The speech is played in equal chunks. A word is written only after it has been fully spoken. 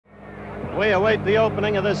We await the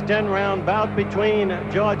opening of this 10-round bout between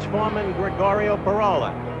George Foreman and Gregorio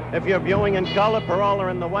Peralta. If you're viewing in color, Peralta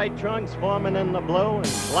in the white trunks, Foreman in the blue and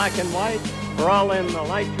black and white. Peralta in the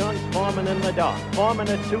light trunks, Foreman in the dark. Foreman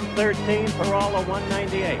at 213, Peralta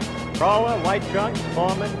 198. Peralta, white trunks,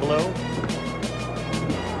 Foreman, blue.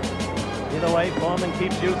 Either way, Foreman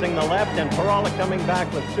keeps using the left, and Peralta coming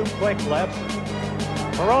back with two quick lefts.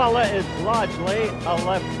 Peralta is largely a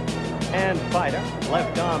left-hand fighter,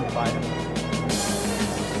 left-arm fighter.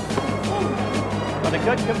 But a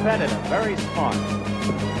good competitor, very smart.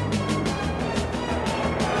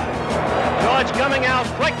 George coming out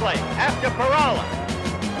quickly after Peralta.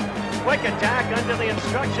 Quick attack under the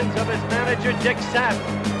instructions of his manager, Dick Savage.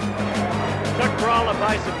 Took Peralta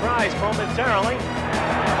by surprise momentarily.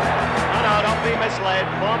 No, don't be misled.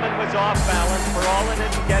 Foreman was off balance. Peralta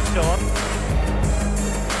didn't get to him.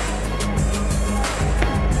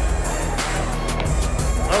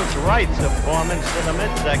 Those rights of Foreman's to the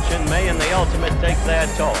midsection may in the ultimate take their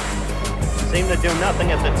toll. Seemed to do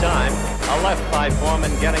nothing at the time. A left by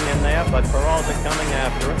Foreman getting in there, but Peralta coming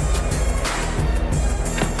after him.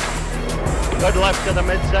 Good left to the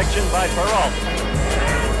midsection by Peralta.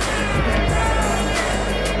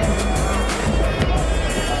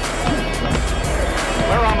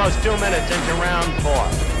 We're almost 2 minutes into round 4.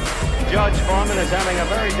 George Foreman is having a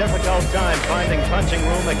very difficult time finding punching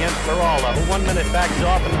room against Peralta, who 1 minute backs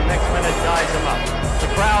off and the next minute ties him up. The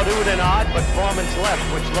crowd oohed and awed, but Foreman's left,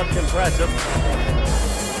 which looked impressive.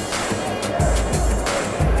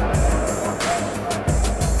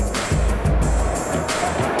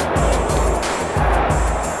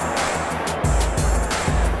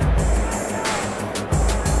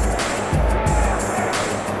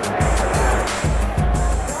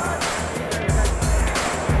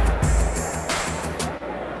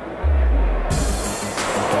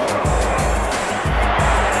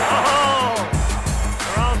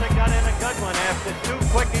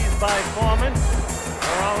 By Foreman.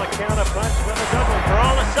 Peralta counterpunch with a good one.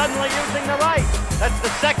 Peralta suddenly using the right. That's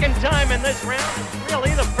the second time in this round.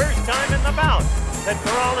 Really the first time in the bout that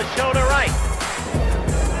Peralta showed a right.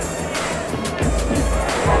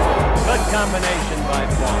 Good combination by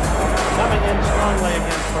Foreman. Coming in strongly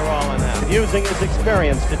against Peralta now. Using his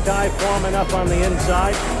experience to tie Foreman up on the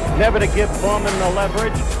inside. Never to give Foreman the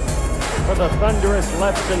leverage for the thunderous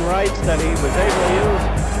lefts and rights that he was able to use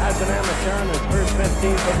as an amateur in his first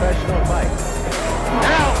 15 professional fights.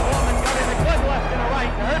 Now Foreman got in a good left and a right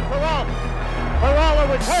to hurt Peralta. Peralta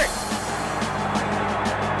was hurt.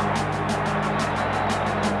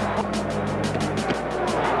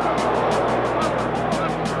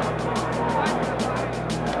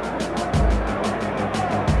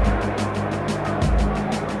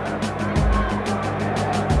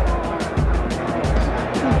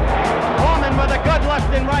 Foreman with a good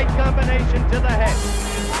left and right combination to the head.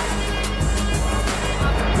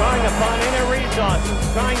 Drawing upon inner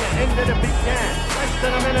resources, trying to end it if he can. Less than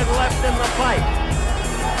a minute left in the fight.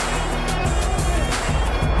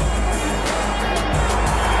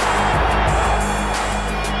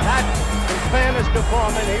 That, in fairness to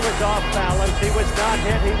Foreman, he was off balance. He was not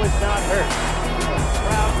hit, he was not hurt.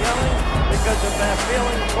 Crowd yelling because of their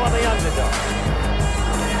feeling for the underdog.